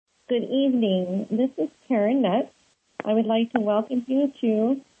Good evening. This is Karen Nutt. I would like to welcome you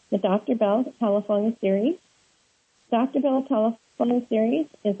to the Dr. Bell Telephone Series. Dr. Bell Telephone Series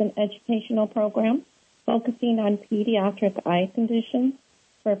is an educational program focusing on pediatric eye conditions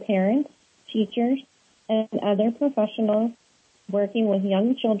for parents, teachers, and other professionals working with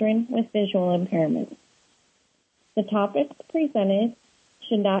young children with visual impairments. The topics presented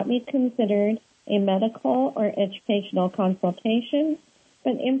should not be considered a medical or educational consultation,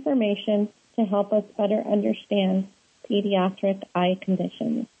 but information to help us better understand pediatric eye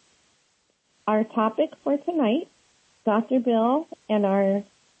conditions. Our topic for tonight, Dr. Bill and our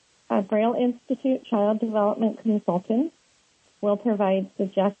Braille Institute Child Development Consultant will provide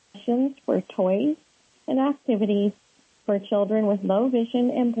suggestions for toys and activities for children with low vision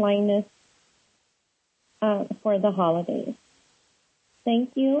and blindness for the holidays.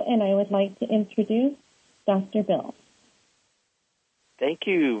 Thank you, and I would like to introduce Dr. Bill. Thank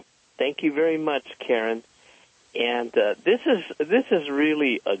you. Thank you very much, Karen. And this is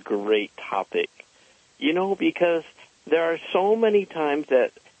really a great topic, because there are so many times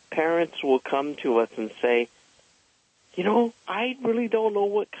that parents will come to us and say, I really don't know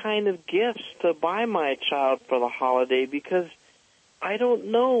what kind of gifts to buy my child for the holiday because I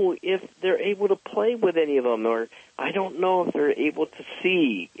don't know if they're able to play with any of them, or I don't know if they're able to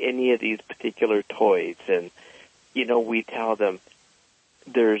see any of these particular toys. And, we tell them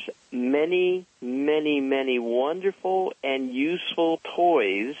there's many, many, many wonderful and useful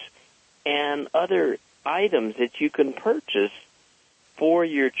toys and other items that you can purchase for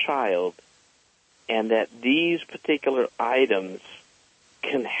your child, and that these particular items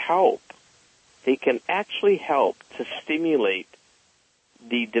can help. They can actually help to stimulate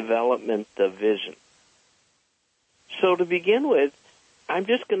the development of vision. So to begin with, I'm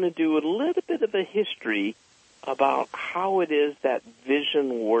just going to do a little bit of a history about how it is that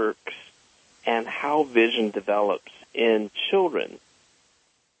vision works and how vision develops in children.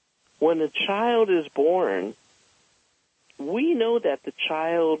 When a child is born, we know that the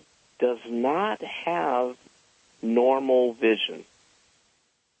child does not have normal vision.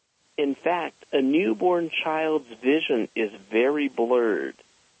 In fact, a newborn child's vision is very blurred.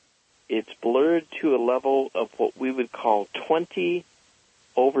 It's blurred to a level of what we would call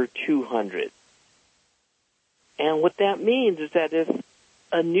 20/200. And what that means is that if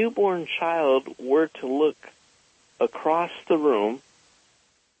a newborn child were to look across the room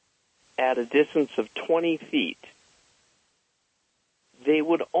at a distance of 20 feet, they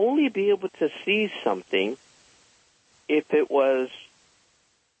would only be able to see something if it was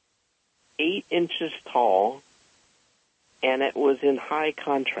 8 inches tall and it was in high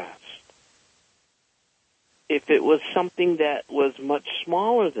contrast. If it was something that was much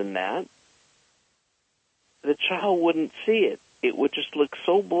smaller than that, the child wouldn't see it. It would just look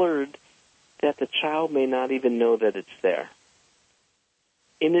so blurred that the child may not even know that it's there.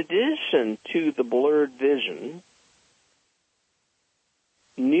 In addition to the blurred vision,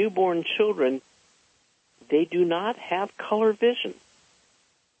 newborn children, they do not have color vision.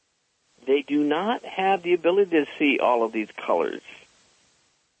 They do not have the ability to see all of these colors.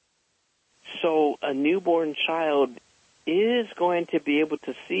 So a newborn child is going to be able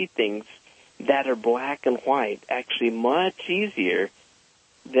to see things that are black and white actually much easier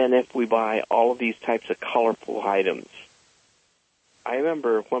than if we buy all of these types of colorful items. I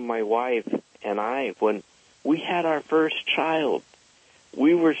remember when my wife and I, when we had our first child,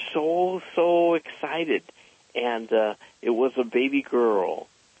 we were so excited, and it was a baby girl.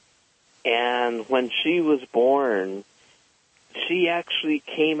 And when she was born, she actually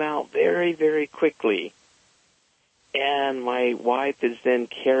came out very, very quickly. And my wife is then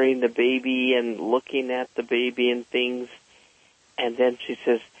carrying the baby and looking at the baby and things. And then she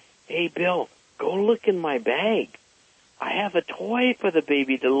says, "Hey, Bill, go look in my bag. I have a toy for the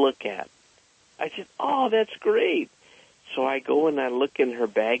baby to look at." I said, "Oh, that's great." So I go and I look in her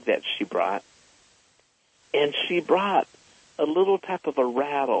bag that she brought. And she brought a little type of a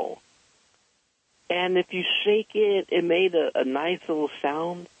rattle. And if you shake it, it made a nice little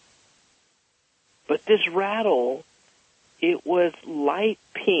sound. But this rattle, it was light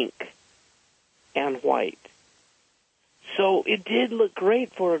pink and white. So it did look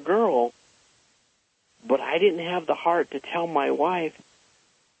great for a girl, but I didn't have the heart to tell my wife,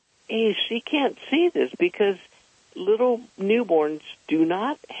 "Hey, she can't see this because little newborns do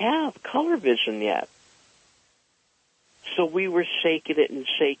not have color vision yet." So we were shaking it, and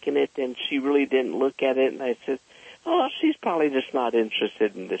she really didn't look at it, and I said, "Oh, she's probably just not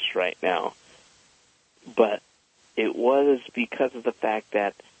interested in this right now." But it was because of the fact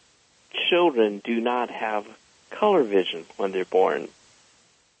that children do not have color vision when they're born.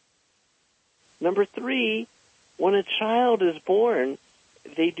 Number 3, when a child is born,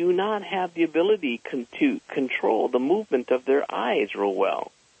 they do not have the ability to control the movement of their eyes real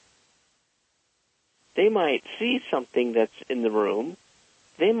well. They might see something that's in the room.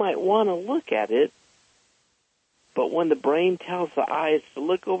 They might want to look at it. But when the brain tells the eyes to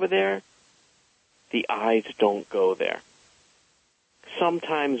look over there, the eyes don't go there.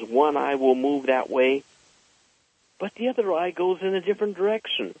 Sometimes one eye will move that way, but the other eye goes in a different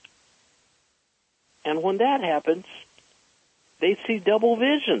direction. And when that happens, they see double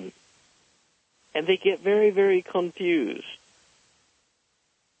vision, and they get very, very confused.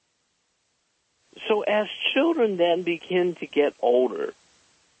 So as children then begin to get older,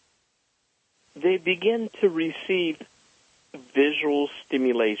 they begin to receive visual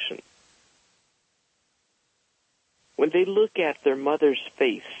stimulation. When they look at their mother's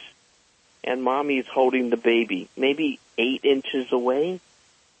face and mommy is holding the baby, maybe 8 inches away,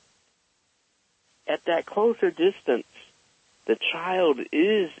 at that closer distance, the child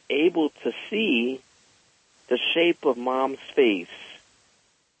is able to see the shape of mom's face.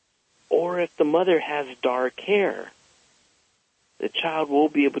 Or if the mother has dark hair, the child will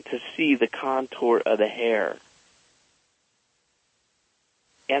be able to see the contour of the hair.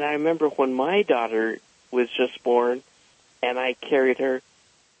 And I remember when my daughter was just born and I carried her,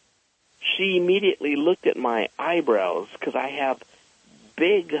 she immediately looked at my eyebrows because I have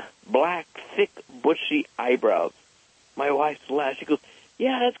big, black, thick, bushy eyebrows. My wife laughed. She goes,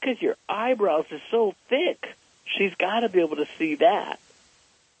 "Yeah, that's because your eyebrows are so thick. She's got to be able to see that."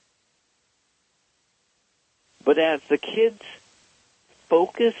 But as the kids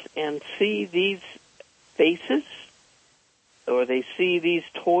focus and see these faces, or they see these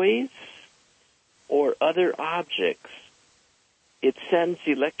toys, or other objects, it sends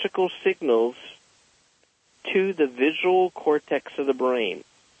electrical signals to the visual cortex of the brain,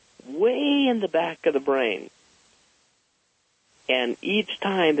 way in the back of the brain. And each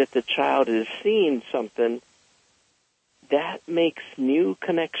time that the child is seeing something, that makes new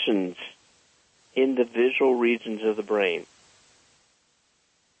connections in the visual regions of the brain.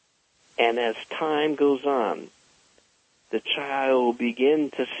 And as time goes on, the child will begin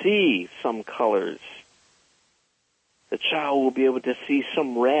to see some colors. The child will be able to see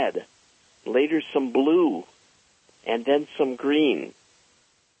some red, later some blue, and then some green.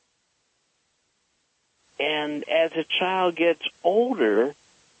 And as a child gets older,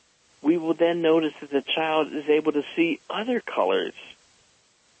 we will then notice that the child is able to see other colors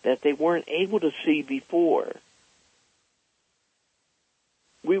that they weren't able to see before.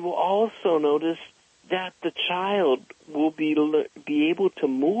 We will also notice that the child will be able to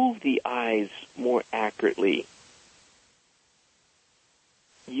move the eyes more accurately.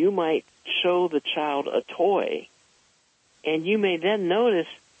 You might show the child a toy, and you may then notice,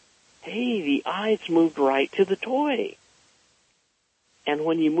 hey, the eyes moved right to the toy. And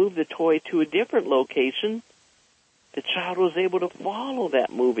when you move the toy to a different location, the child was able to follow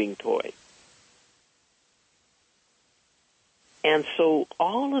that moving toy. And so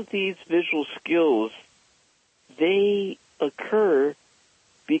all of these visual skills, they occur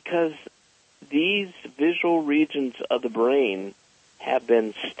because these visual regions of the brain have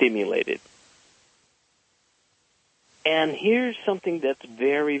been stimulated. And here's something that's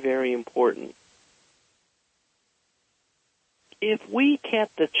very, very important. If we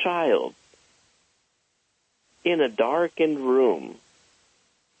kept the child in a darkened room,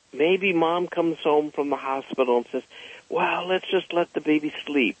 maybe mom comes home from the hospital and says, well, let's just let the baby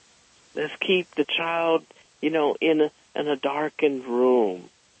sleep. Let's keep the child, in a darkened room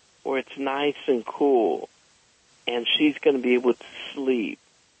where it's nice and cool, and she's going to be able to sleep.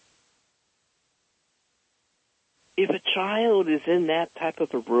 If a child is in that type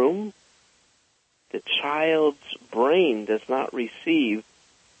of a room, the child's brain does not receive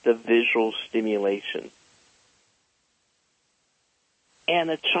the visual stimulation. And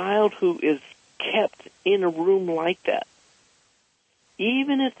a child who is kept in a room like that,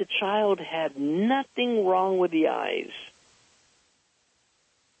 even if the child had nothing wrong with the eyes,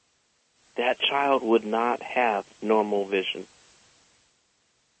 that child would not have normal vision.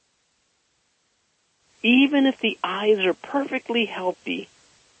 Even if the eyes are perfectly healthy,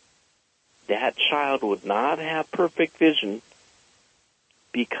 that child would not have perfect vision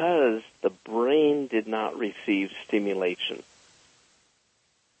because the brain did not receive stimulation.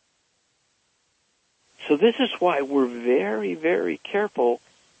 So this is why we're very, very careful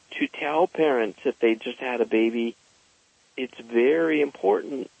to tell parents if they just had a baby, it's very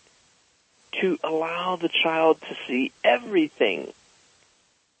important to allow the child to see everything.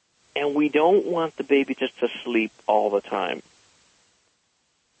 And we don't want the baby just to sleep all the time.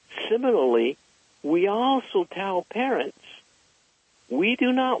 Similarly, We also tell parents we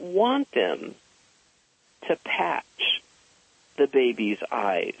do not want them to patch the baby's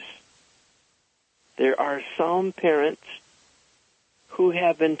eyes. There are some parents who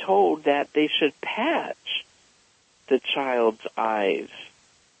have been told that they should patch the child's eyes.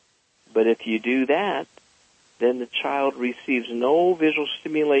 But if you do that, then the child receives no visual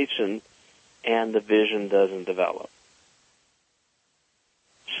stimulation and the vision doesn't develop.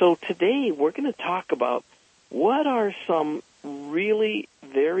 So today we're going to talk about what are some really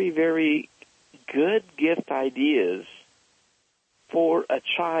very, very good gift ideas for a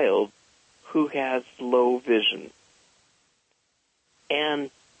child who has low vision.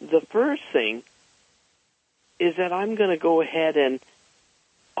 And the first thing is that I'm going to go ahead and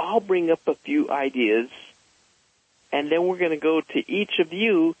I'll bring up a few ideas, and then we're going to go to each of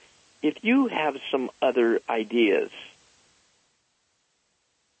you if you have some other ideas.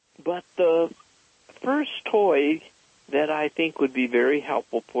 But the first toy that I think would be very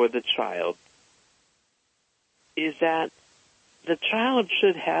helpful for the child is that the child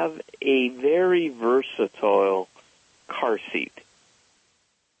should have a very versatile car seat.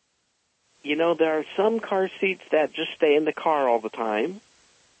 You know, there are some car seats that just stay in the car all the time,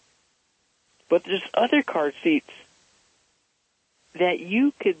 but there's other car seats that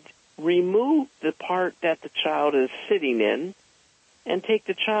you could remove the part that the child is sitting in and take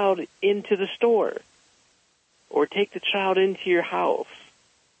the child into the store or take the child into your house.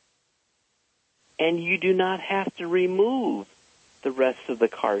 And you do not have to remove the rest of the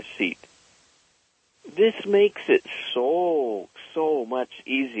car seat. This makes it so much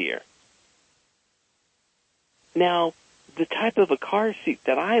easier. Now, the type of a car seat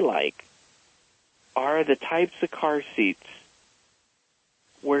that I like are the types of car seats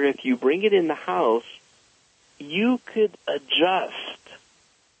where if you bring it in the house, you could adjust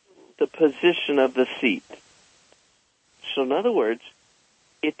the position of the seat. So in other words,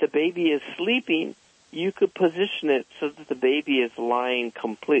 if the baby is sleeping, you could position it so that the baby is lying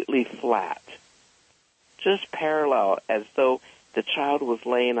completely flat, just parallel, as though the child was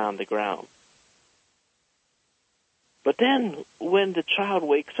laying on the ground. But then when the child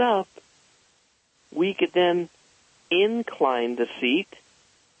wakes up, we could then incline the seat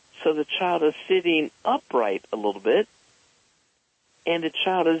so the child is sitting upright a little bit, and the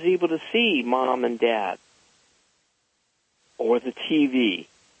child is able to see mom and dad or the TV.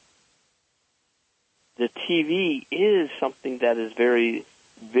 The TV is something that is very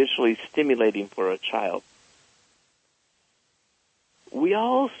visually stimulating for a child. We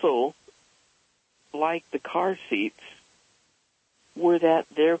also like the car seats where that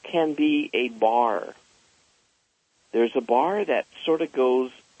there can be a bar. There's a bar that sort of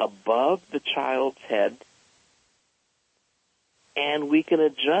goes above the child's head, and we can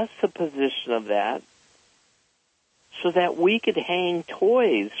adjust the position of that so that we could hang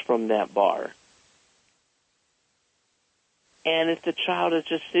toys from that bar. And if the child is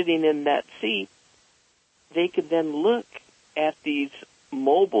just sitting in that seat, they could then look at these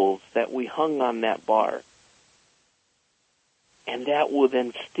mobiles that we hung on that bar. And that will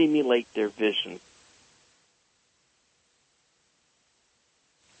then stimulate their vision.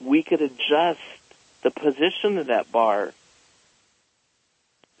 We could adjust the position of that bar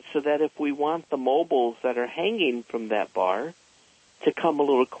so that if we want the mobiles that are hanging from that bar to come a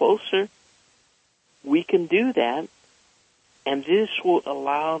little closer, we can do that. And this will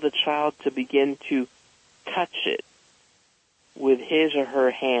allow the child to begin to touch it with his or her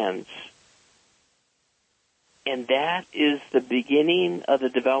hands. And that is the beginning of the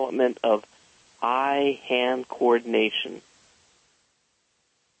development of eye-hand coordination.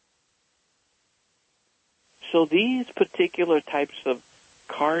 So these particular types of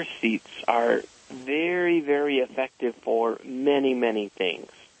car seats are very, very effective for many, many things.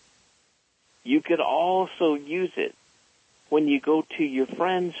 You could also use it when you go to your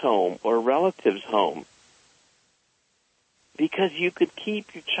friend's home or relative's home, because you could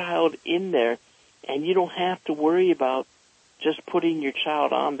keep your child in there and you don't have to worry about just putting your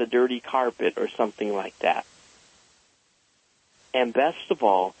child on the dirty carpet or something like that. And best of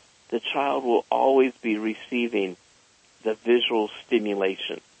all, the child will always be receiving the visual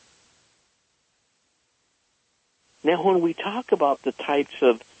stimulation. Now, when we talk about the types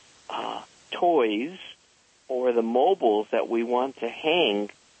of toys or the mobiles that we want to hang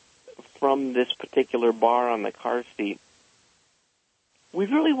from this particular bar on the car seat, we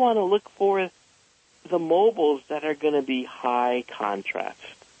really want to look for the mobiles that are going to be high contrast.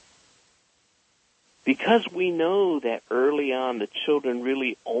 Because we know that early on the children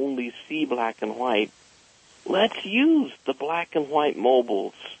really only see black and white, let's use the black and white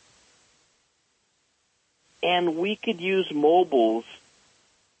mobiles. And we could use mobiles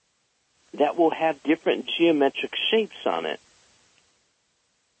that will have different geometric shapes on it.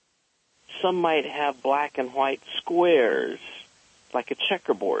 Some might have black and white squares, like a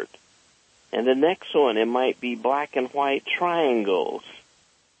checkerboard. And the next one, it might be black and white triangles.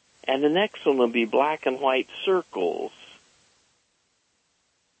 And the next one will be black and white circles.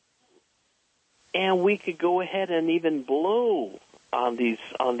 And we could go ahead and even blow on these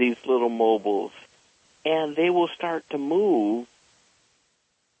little mobiles, and they will start to move.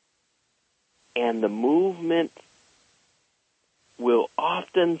 And the movement will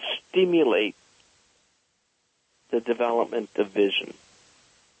often stimulate the development of vision.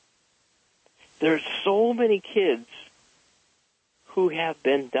 There's so many kids who have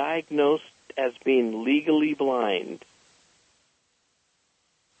been diagnosed as being legally blind.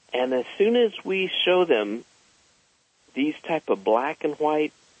 And as soon as we show them these type of black and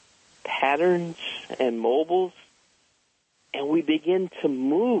white patterns and mobiles, and we begin to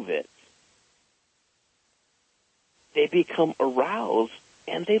move it, they become aroused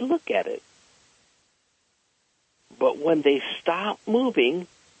and they look at it. But when they stop moving,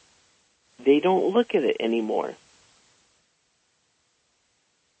 they don't look at it anymore.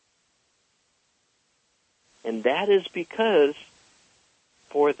 And that is because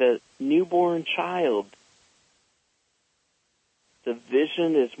for the newborn child, the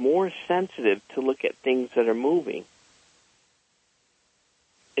vision is more sensitive to look at things that are moving.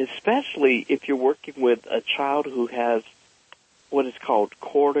 Especially if you're working with a child who has what is called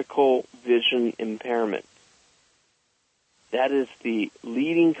cortical vision impairment. That is the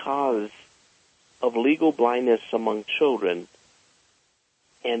leading cause of legal blindness among children.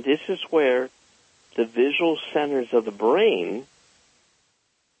 And this is where the visual centers of the brain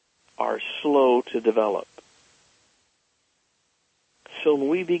are slow to develop. So when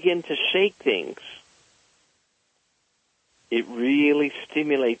we begin to shake things, it really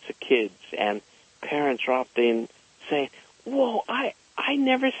stimulates the kids, and parents are often saying, "Whoa, I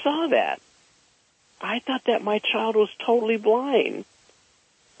never saw that. I thought that my child was totally blind."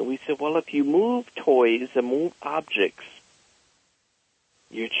 And we said, well, if you move toys and move objects,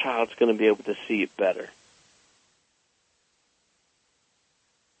 your child's going to be able to see it better.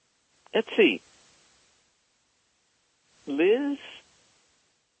 Let's see. Liz,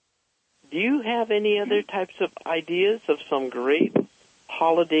 do you have any other types of ideas of some great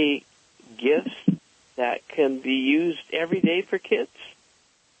holiday gifts that can be used every day for kids?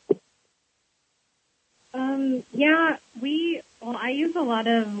 I use a lot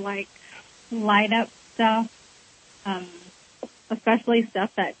of light up stuff, especially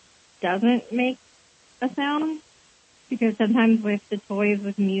stuff that doesn't make a sound, because sometimes with the toys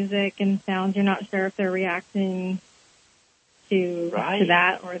with music and sounds, you're not sure if they're reacting to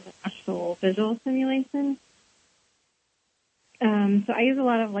that or the actual visual stimulation. So I use a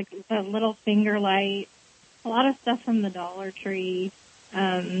lot of the little finger light, a lot of stuff from the Dollar Tree,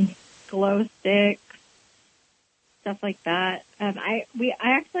 glow sticks, stuff like that. I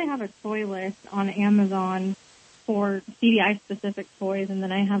actually have a toy list on Amazon for CDI specific toys, and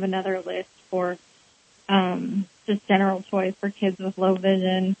then I have another list for just general toys for kids with low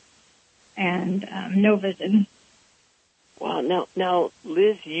vision and no vision. Wow, now,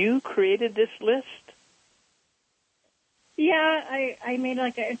 Liz, you created this list? Yeah, I made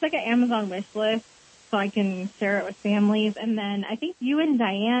it's like an Amazon wish list, so I can share it with families. And then I think you and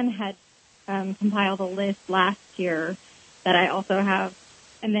Diane had compiled a list last year that I also have.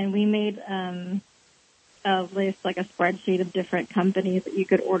 And then we made a list, like a spreadsheet of different companies that you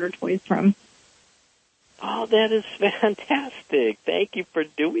could order toys from. Oh, that is fantastic. Thank you for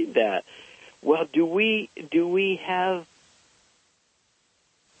doing that. Well, do we have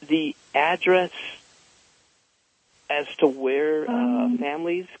the address as to where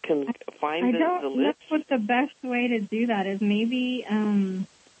families can find the list? I don't know what the best way to do that is. Maybe should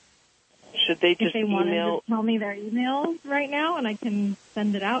they just if they want to tell me their emails right now, and I can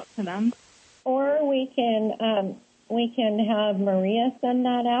send it out to them. Or we can have Maria send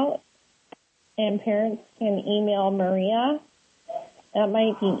that out, and parents can email Maria. That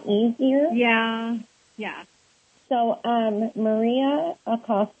might be easier. Yeah. So Maria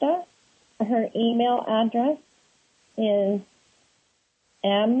Acosta, her email address is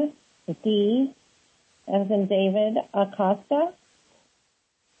MD, as in David, Acosta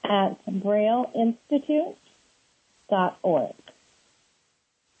at BrailleInstitute.org.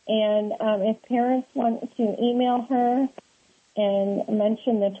 And if parents want to email her and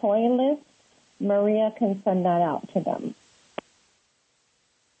mention the toy list, Maria can send that out to them.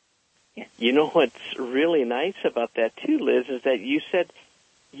 You know what's really nice about that too, Liz, is that you said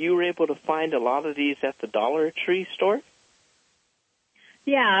you were able to find a lot of these at the Dollar Tree store?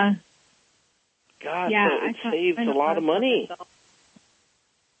 Yeah. God, Yeah, so it saves a lot of money.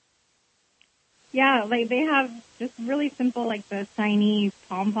 Yeah, like they have just really simple, like the shiny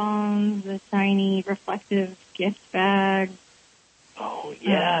pom-poms, the shiny reflective gift bags. Oh,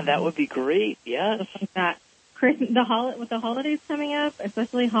 yeah, that would be great. Yes. Stuff like that. With the holidays coming up,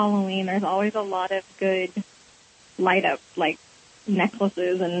 especially Halloween, there's always a lot of good light up, like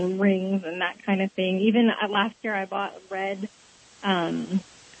necklaces and rings and that kind of thing. Even last year I bought red,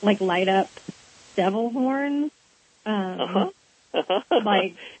 like light up devil horns,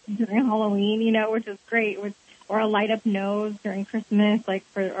 like during Halloween, you know, which is great. Or a light up nose during Christmas, like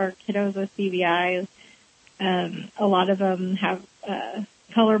for our kiddos with CVIs. A lot of them have,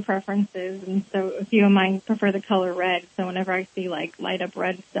 color preferences, and so a few of mine prefer the color red, so whenever I see like light up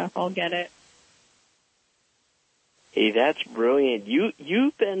red stuff, I'll get it. Hey, that's brilliant.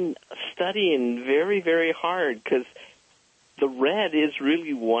 You've been studying very, very hard, because the red is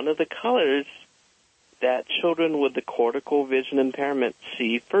really one of the colors that children with the cortical vision impairment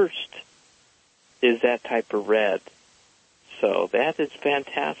see first, is that type of red. So that is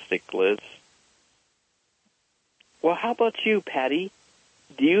fantastic, Liz. Well, how about you, Patty?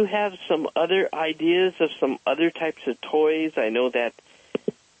 Do you have some other ideas of some other types of toys? I know that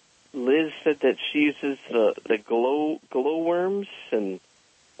Liz said that she uses the glowworms, and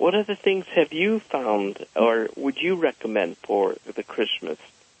what other things have you found or would you recommend for the Christmas?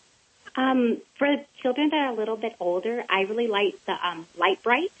 For children that are a little bit older, I really like the Light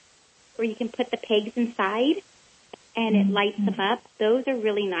Bright, where you can put the pegs inside and it lights them up. Those are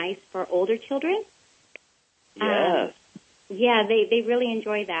really nice for older children. Yes. Yeah, they really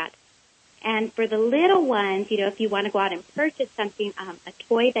enjoy that. And for the little ones, you know, if you want to go out and purchase something, a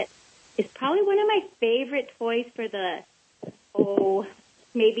toy that is probably one of my favorite toys for the,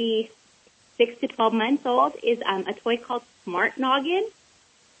 maybe 6 to 12 months old is a toy called Smart Noggin.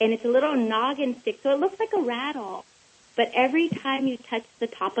 And it's a little noggin stick, so it looks like a rattle. But every time you touch the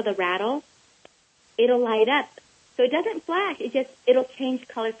top of the rattle, it'll light up. So it doesn't flash. It'll change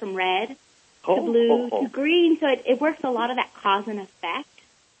color from red to blue to green. So it works a lot of that cause and effect.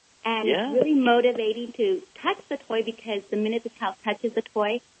 And it's really motivating to touch the toy, because the minute the child touches the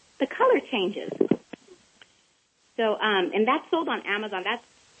toy, the color changes. So, and that's sold on Amazon.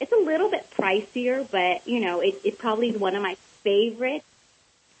 It's a little bit pricier, but, you know, it's probably one of my favorites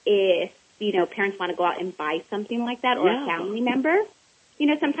if, you know, parents want to go out and buy something like that, or a family member. You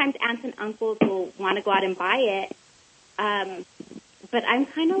know, sometimes aunts and uncles will want to go out and buy it. But I'm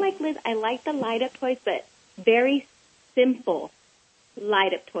kind of like Liz. I like the light-up toys, but very simple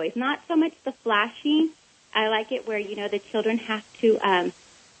light-up toys. Not so much the flashing. I like it where, you know, the children have to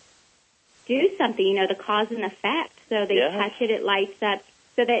do something, you know, the cause and effect. So they touch it, it lights up,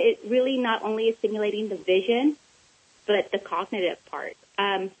 so that it really not only is stimulating the vision, but the cognitive part.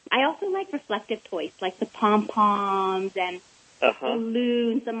 I also like reflective toys, like the pom-poms and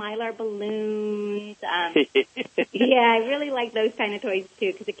balloons, the Mylar balloons. Yeah, I really like those kind of toys,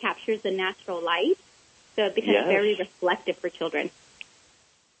 too, because it captures the natural light. So it becomes very reflective for children.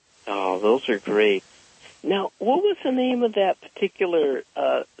 Oh, those are great. Now, what was the name of that particular,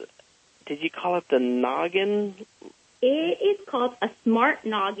 did you call it the noggin? It is called a Smart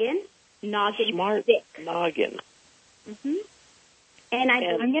Noggin. Smart stick. Noggin. Mm-hmm. And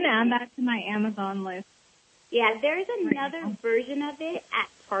I'm going to add that to my Amazon list. Yeah, there's another version of it at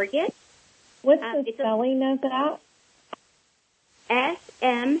Target. What's the spelling of that?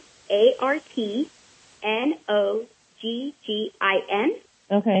 SmartNoggin.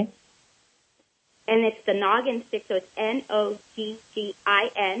 Okay. And it's the noggin stick, so it's NOGGINSTIK.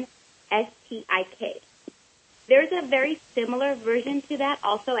 There's a very similar version to that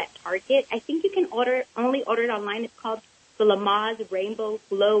also at Target. I think you can only order it online. It's called the Lamaze Rainbow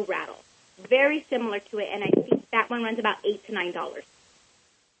Glow Rattle. Very similar to it, and I think that one runs about $8 to $9.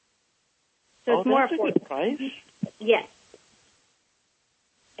 So it's more affordable. A good price. Yes.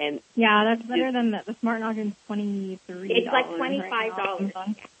 And yeah, that's better than the Smart Noggin's $23. It's like $25.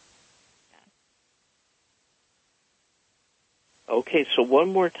 Right. Okay, so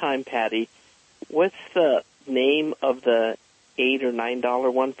one more time, Patty. What's the name of the $8 or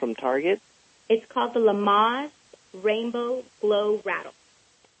 $9 one from Target? It's called the Lamaze Rainbow Glow Rattle.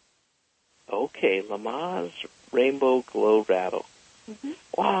 Okay, Lamaze Rainbow Glow Rattle. Mm-hmm.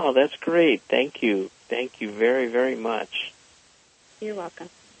 Wow, that's great. Thank you. Thank you very, very much. You're welcome.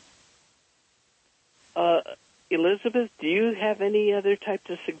 Elizabeth, do you have any other types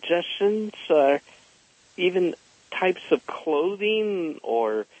of suggestions, even types of clothing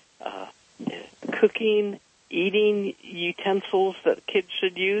or cooking eating utensils that kids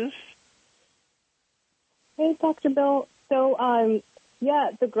should use? Hey, Dr. Bill. So,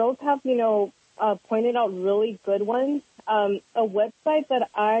 the girls have, pointed out really good ones. A website that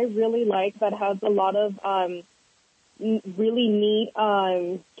I really like that has a lot of really neat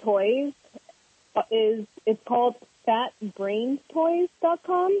toys it's called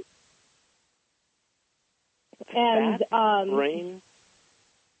fatbraintoys.com. And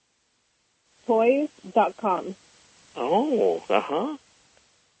toys.com. Oh, uh-huh.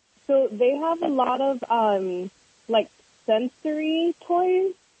 So they have a lot of sensory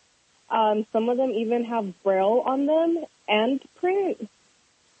toys. Some of them even have Braille on them and print.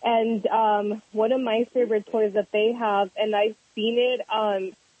 And one of my favorite toys that they have, and I've seen it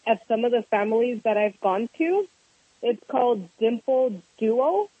at some of the families that I've gone to, it's called Dimple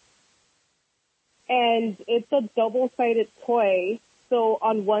Duo. And it's a double-sided toy. So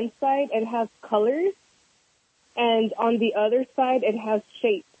on one side, it has colors, and on the other side, it has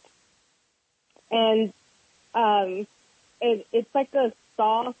shapes. And it's like a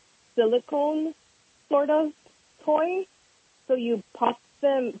soft silicone sort of toy. So you pop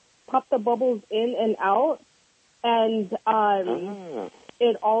the bubbles in and out, and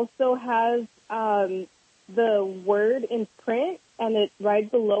it also has the word in print, and it right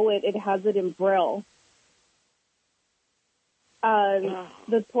below it has it in Braille.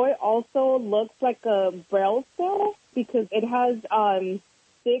 The toy also looks like a Braille cell because it has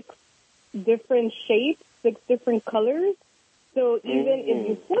 6 different shapes, 6 different colors. So even if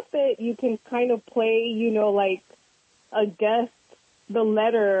you flip it, you can kind of play, guess the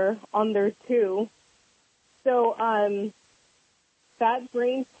letter on there too. So Fat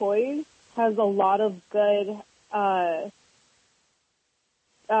Brain Toys has a lot of good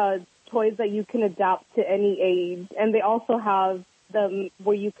toys that you can adapt to any age. And they also have them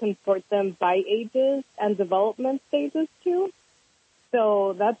where you can sort them by ages and development stages too.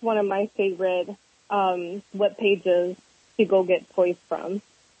 So that's one of my favorite web pages to go get toys from.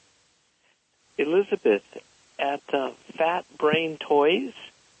 Elizabeth, at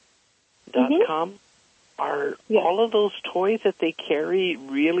fatbraintoys.com, are all of those toys that they carry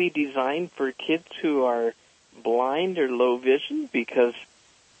really designed for kids who are blind or low vision? Because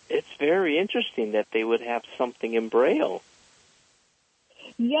it's very interesting that they would have something in Braille.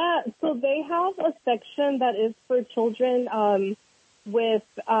 Yeah, so they have a section that is for children with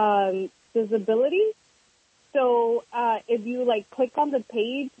disability. So if you click on the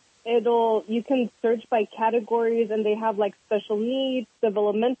page, you can search by categories, and they have special needs,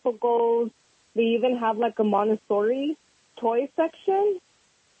 developmental goals. They even have a Montessori toy section.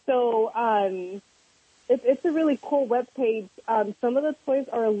 So it's a really cool webpage. Some of the toys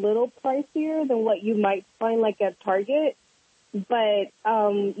are a little pricier than what you might find at Target. But,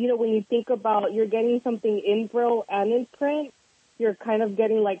 when you think about you're getting something in Braille and in print, you're kind of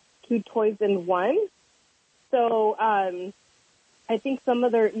getting 2 toys in one. So I think some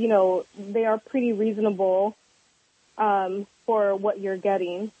of their, they are pretty reasonable for what you're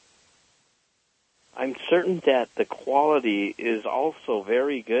getting. I'm certain that the quality is also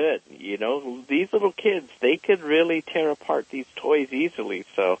very good. These little kids, they could really tear apart these toys easily.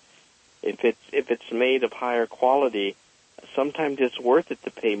 So if it's made of higher quality, sometimes it's worth it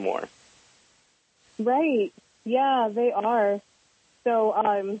to pay more. Right. Yeah, they are. So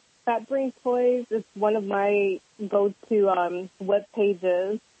Fat Brain Toys is one of my go-to web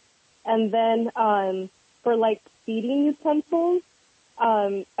pages. And then for feeding utensils,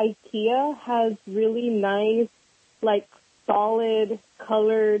 IKEA has really nice, solid,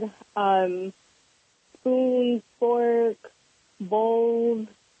 colored spoons, forks, bowls,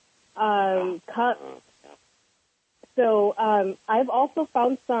 cups. So I've also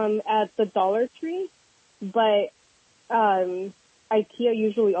found some at the Dollar Tree, but IKEA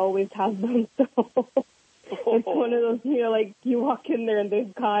usually always has them. So it's one of those, you walk in there and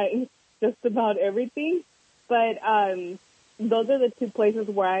they've got just about everything. But those are the 2 places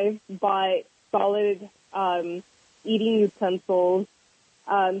where I've bought solid eating utensils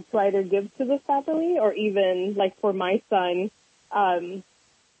to either give to the family or even, for my son,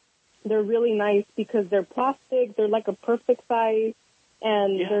 they're really nice because they're plastic, they're a perfect size,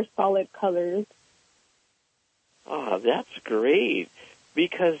 and they're solid colors. Oh, that's great.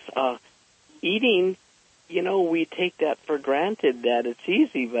 Because eating, we take that for granted that it's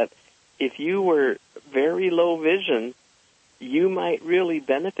easy, but if you were very low vision, you might really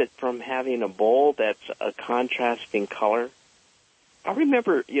benefit from having a bowl that's a contrasting color. I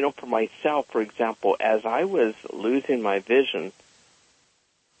remember, for myself, for example, as I was losing my vision,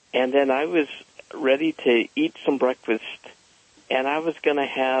 and then I was ready to eat some breakfast, and I was going to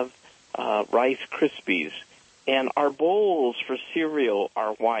have Rice Krispies. and our bowls for cereal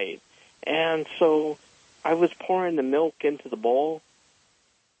are white. And so I was pouring the milk into the bowl,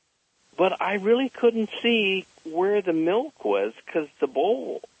 but I really couldn't see where the milk was because the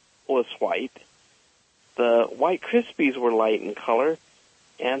bowl was white. The White Krispies were light in color,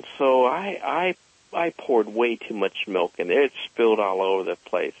 and so I poured way too much milk in there. It spilled all over the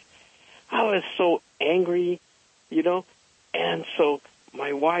place. I was so angry, and so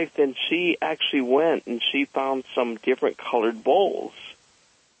my wife, then she actually went and she found some different colored bowls.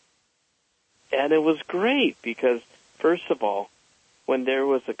 And it was great because, first of all, when there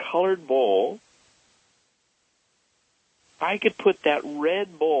was a colored bowl, I could put that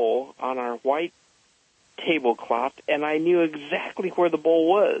red bowl on our white tablecloth, and I knew exactly where the bowl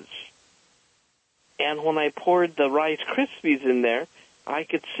was. And when I poured the Rice Krispies in there, I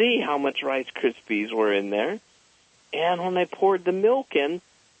could see how much Rice Krispies were in there. And when I poured the milk in,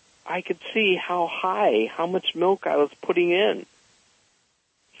 I could see how much milk I was putting in.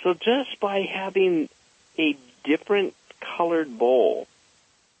 So just by having a different colored bowl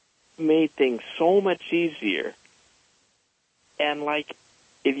made things so much easier. And like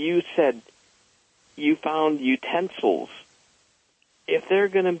if you said you found utensils, if they're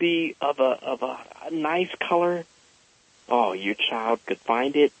going to be of a nice color, your child could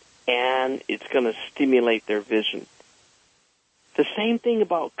find it and it's going to stimulate their vision. The same thing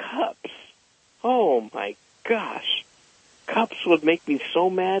about cups. Oh my gosh. Cups would make me so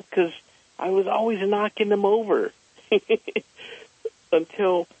mad because I was always knocking them over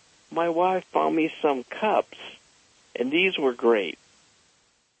until my wife found me some cups, and these were great.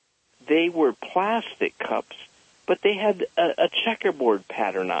 They were plastic cups, but they had a checkerboard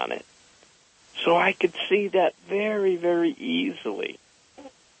pattern on it. So I could see that very, very easily.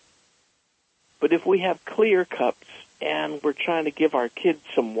 But if we have clear cups and we're trying to give our kids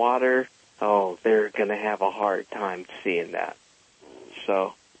some water, they're going to have a hard time seeing that.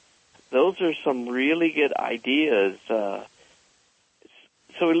 So those are some really good ideas. So,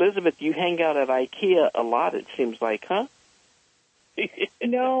 Elizabeth, you hang out at IKEA a lot, it seems like, huh?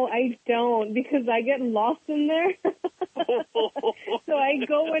 No, I don't, because I get lost in there. So I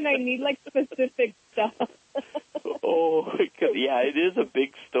go when I need, like, specific stuff. Yeah, it is a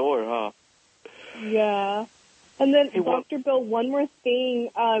big store, huh? Yeah. And then, hey, Dr. Bill, one more thing.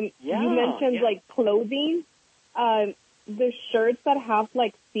 You mentioned, like, clothing. The shirts that have,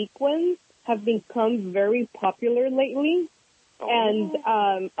 like, sequins have become very popular lately. And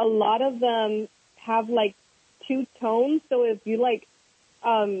a lot of them have, like, two tones. So if you, like,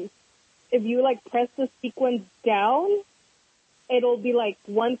 press the sequins down, it'll be, like,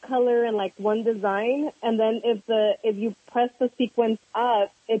 one color and, like, one design. And then if you press the sequins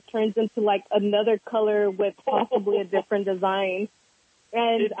up, it turns into, like, another color with possibly a different design.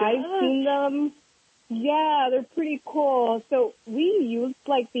 And I've seen them. Yeah, they're pretty cool. So we use,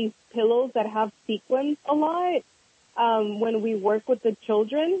 like, these pillows that have sequins a lot when we work with the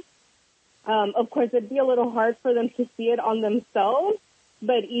children. Of course, it'd be a little hard for them to see it on themselves.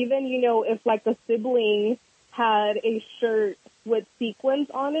 But even, if, like, a sibling had a shirt with sequins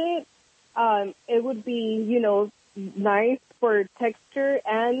on it, it would be, nice for texture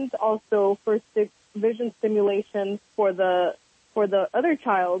and also for vision stimulation for the other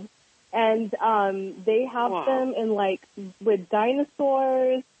child. And they have them in, like, with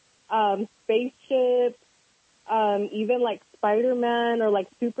dinosaurs, spaceships, even, like, Spider-Man or, like,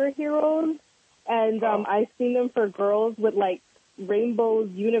 superheroes. And I've seen them for girls with, like, rainbows,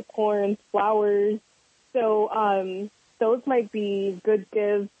 unicorns, flowers. So those might be good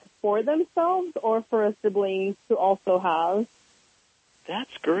gifts for themselves or for a sibling to also have.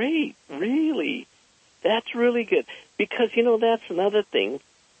 That's great, really. That's really good. Because, that's another thing,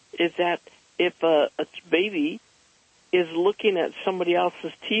 is that if a baby is looking at somebody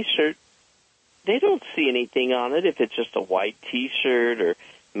else's T-shirt, they don't see anything on it if it's just a white T-shirt or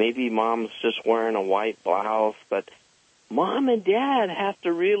maybe mom's just wearing a white blouse. But mom and dad have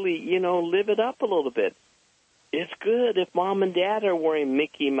to really, live it up a little bit. It's good if mom and dad are wearing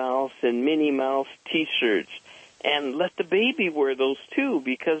Mickey Mouse and Minnie Mouse T-shirts, and let the baby wear those too,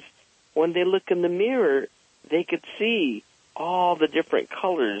 because when they look in the mirror, they could see all the different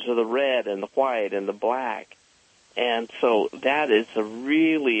colors of the red and the white and the black. And so that is a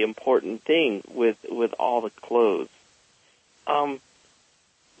really important thing with all the clothes.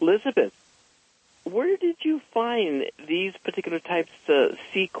 Elizabeth, where did you find these particular types of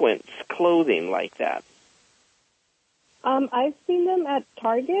sequence clothing like that? I've seen them at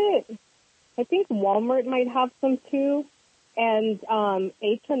Target. I think Walmart might have some too, and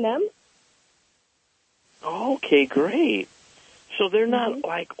H&M. Okay, great. So they're not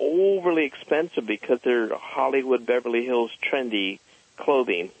like overly expensive because they're Hollywood, Beverly Hills trendy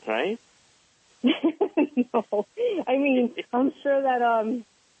clothing, right? No. I mean, I'm sure that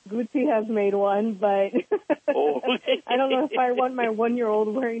Gucci has made one, but I don't know if I want my 1-year-old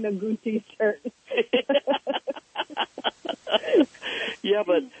wearing a Gucci shirt. Yeah,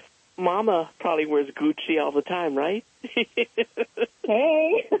 but Mama probably wears Gucci all the time, right?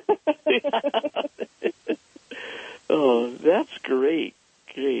 Hey. Oh, that's great.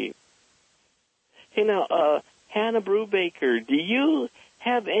 Great. Hey, now, Hannah Brubaker, do you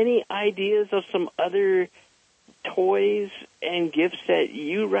have any ideas of some other toys and gifts that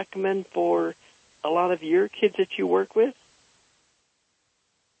you recommend for a lot of your kids that you work with?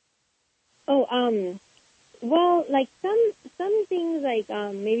 Oh, well, like some things like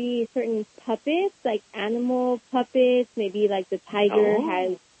maybe certain puppets, like animal puppets, maybe like the tiger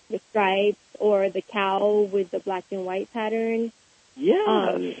has the stripes or the cow with the black and white pattern.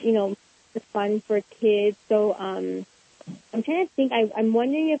 Yeah. You know, it's fun for kids. So I'm trying to think. I'm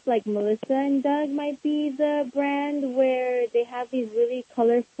wondering if like Melissa and Doug might be the brand where they have these really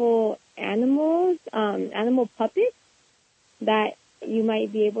colorful animals, animal puppets that you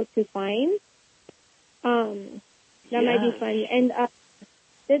might be able to find. That might be fun. And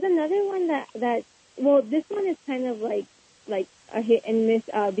there's another one that well, this one is kind of like a hit and miss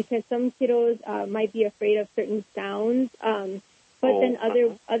because some kiddos might be afraid of certain sounds. But then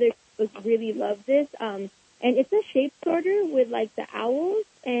other kids really love this. And it's a shape sorter with like the owls.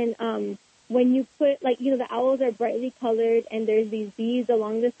 And when you put like, you know, the owls are brightly colored and there's these beads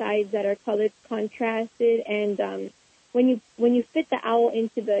along the sides that are colored contrasted. And when you fit the owl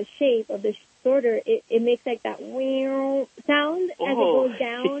into the shape of the sorter, it makes like that meow sound as it goes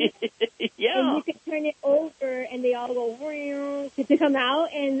down. Yeah. And you can turn it over and they all go meow to come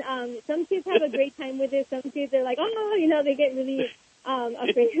out. And some kids have a great time with it. Some kids are like, oh, you know, they get really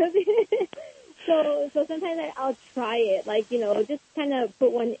afraid of it. So sometimes I'll try it, like, you know, just kind of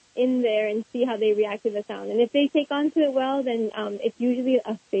put one in there and see how they react to the sound. And if they take on to it well, then it's usually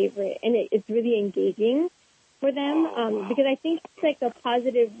a favorite, and it's really engaging for them because I think it's like a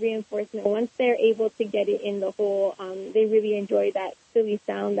positive reinforcement. Once they're able to get it in the hole, they really enjoy that silly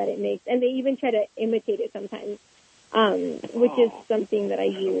sound that it makes, and they even try to imitate it sometimes, which is something that I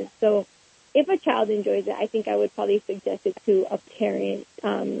use. So if a child enjoys it, I think I would probably suggest it to a parent.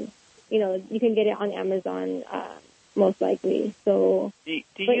 You know, you can get it on Amazon, most likely. So, do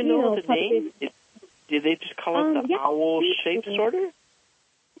you know the name? Did they just call it the owl shape sorter?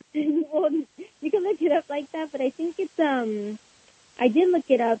 Well, you can look it up like that, but I think it's I did look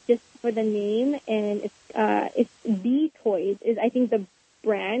it up just for the name, and it's B Toys is I think the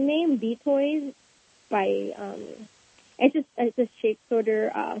brand name, B Toys by it's a shape sorter,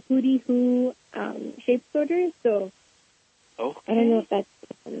 Hootie Hoo shape sorter. So I don't know if that's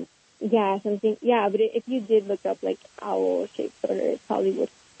something. Yeah, but if you did look up like owl shape sorter, it probably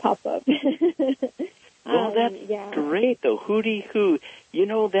would pop up. Well, that's great, though. Hootie Hoo. You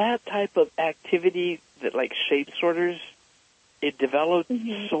know, that type of activity that, like, shape sorters, it develops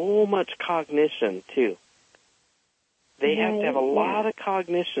so much cognition, too. They have to have a lot of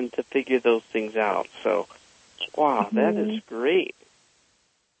cognition to figure those things out. So, wow, that is great.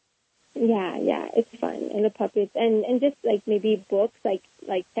 Yeah, it's fun. And the puppets, and just, like, maybe books, like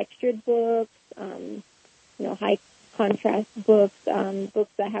textured books, you know, high contrast books,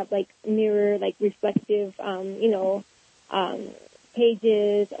 books that have like mirror, like reflective, you know,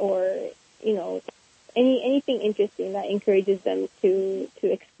 pages, or, you know, anything interesting that encourages them to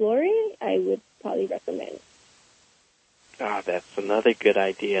explore it, I would probably recommend. Ah, that's another good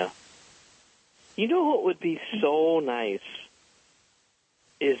idea. You know what would be so nice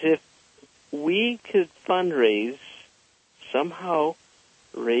is if we could fundraise somehow,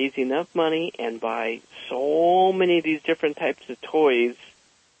 raise enough money and buy so many of these different types of toys,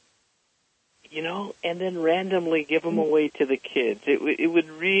 you know, and then randomly give them away to the kids. It would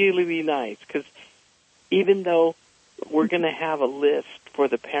really be nice, because even though we're going to have a list for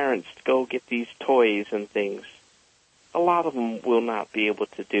the parents to go get these toys and things, a lot of them will not be able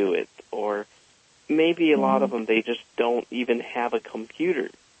to do it, or maybe a lot of them, they just don't even have a computer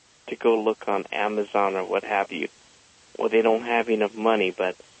to go look on Amazon or what have you. Well, they don't have enough money,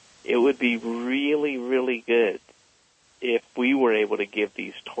 but it would be really, really good if we were able to give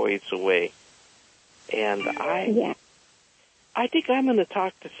these toys away. And I think I'm going to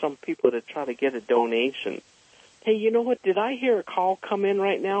talk to some people to try to get a donation. Hey, you know what? Did I hear a call come in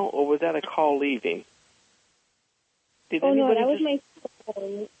right now, or was that a call leaving? No, that was my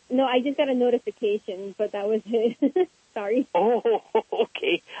phone. No, I just got a notification, but that was it. Sorry. Oh,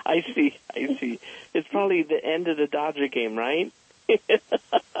 okay. I see. It's probably the end of the Dodger game, right?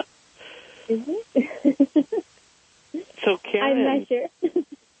 Is it? So, Karen, I'm not sure.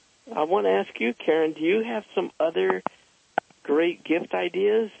 I want to ask you, Karen, do you have some other great gift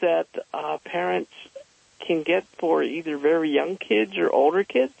ideas that parents can get for either very young kids or older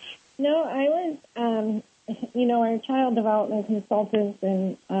kids? No, I was, our child development consultants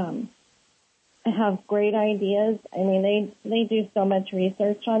and have great ideas. I mean, they do so much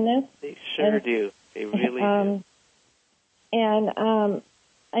research on this. They sure do. They really do. And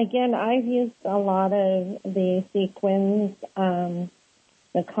again, I've used a lot of the sequins,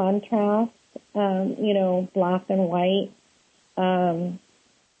 the contrast, black and white,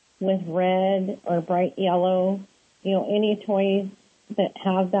 with red or bright yellow, any toys that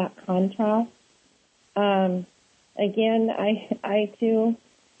have that contrast. Again, I too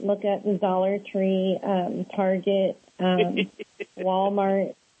look at the Dollar Tree, Target,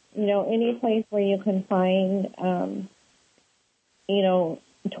 Walmart, any place where you can find,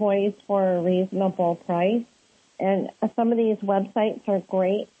 toys for a reasonable price. And some of these websites are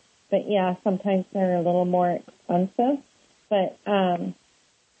great, but yeah, sometimes they're a little more expensive. But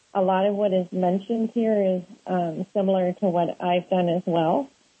a lot of what is mentioned here is similar to what I've done as well.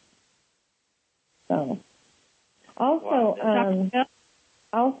 So, also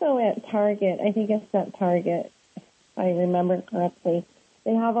at Target, I think it's at Target, if I remember correctly,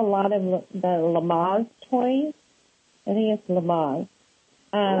 they have a lot of the Lamaze toys. I think it's Lamaze.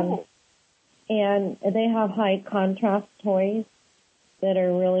 And they have high contrast toys that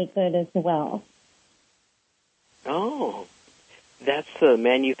are really good as well. Oh, that's the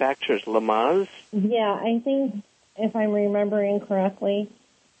manufacturer's Lamaze? Yeah, I think if I'm remembering correctly.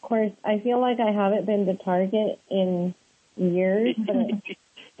 Of course, I feel like I haven't been to Target in years, but,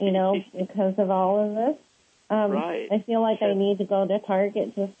 because of all of this. Right. I feel like I need to go to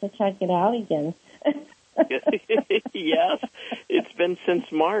Target just to check it out again. Yes, it's been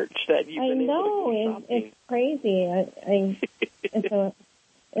since March that you've been able to go shopping. It's crazy.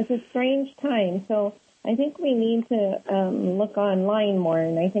 It's a strange time. So I think we need to look online more,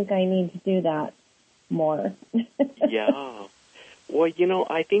 and I think I need to do that more. Yeah. Well,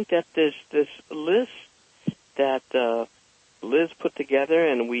 I think that there's this list that Liz put together,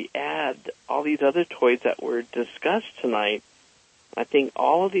 and we add all these other toys that were discussed tonight. I think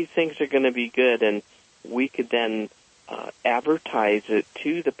all of these things are going to be good, and we could then advertise it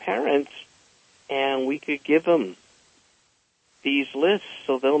to the parents, and we could give them these lists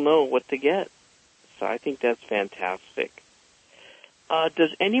so they'll know what to get. So I think that's fantastic.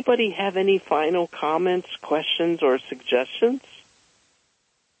 Does anybody have any final comments, questions, or suggestions?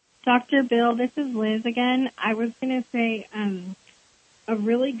 Dr. Bill, this is Liz again. I was going to say a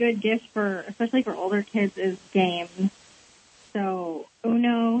really good gift especially for older kids, is games. So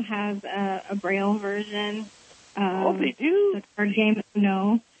Uno has a Braille version. They do? The card game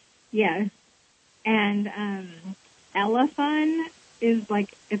Uno. Yes. And Elefun is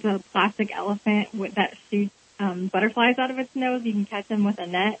it's a plastic elephant that shoots butterflies out of its nose. You can catch them with a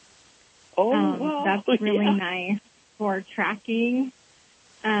net. Wow. That's really nice for tracking.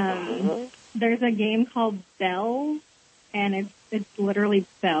 There's a game called Bells, and it's literally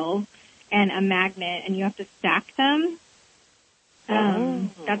bells and a magnet, and you have to stack them.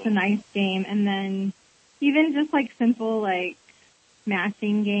 That's a nice game. And then even just simple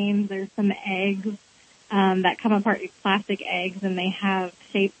matching games, there's some eggs that come apart, plastic eggs, and they have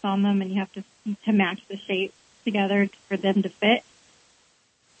shapes on them, and you have to match the shapes together for them to fit.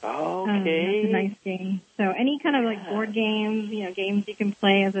 Okay. That's a nice game. So any kind of board games, games you can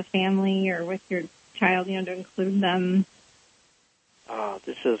play as a family or with your child, to include them. Oh,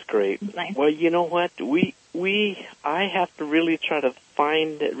 this is great. Nice. Well, you know what? I have to really try to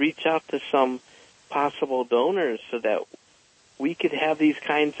reach out to some possible donors so that we could have these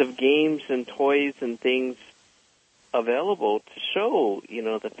kinds of games and toys and things available to show,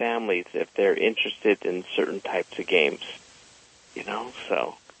 the families if they're interested in certain types of games.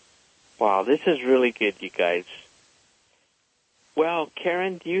 So, wow, this is really good, you guys. Well,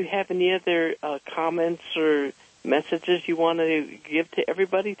 Karen, do you have any other comments or messages you want to give to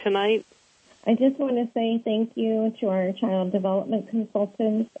everybody tonight? I just want to say thank you to our child development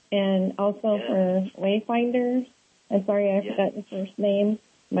consultants and also for Wayfinders. I'm sorry I forgot your first name.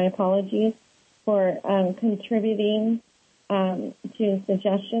 My apologies for contributing to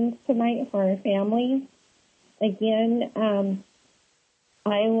suggestions tonight for our families. Again,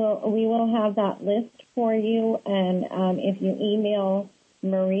 we will have that list for you, and if you email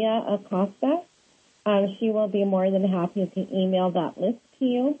Maria Acosta, she will be more than happy to email that list to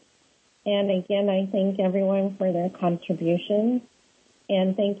you. And again, I thank everyone for their contributions.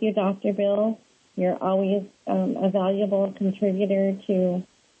 And thank you, Dr. Bill, You're always a valuable contributor to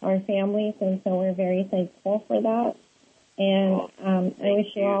our families, and so we're very thankful for that. And I wish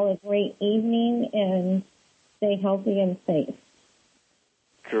you all a great evening and stay healthy and safe.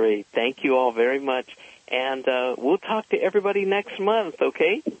 Great. Thank you all very much. And we'll talk to everybody next month,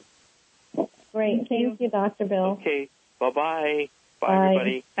 okay? Great. Thank you, Dr. Bill. Okay. Bye-bye. Bye, Bye.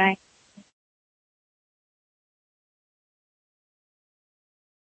 everybody. Bye.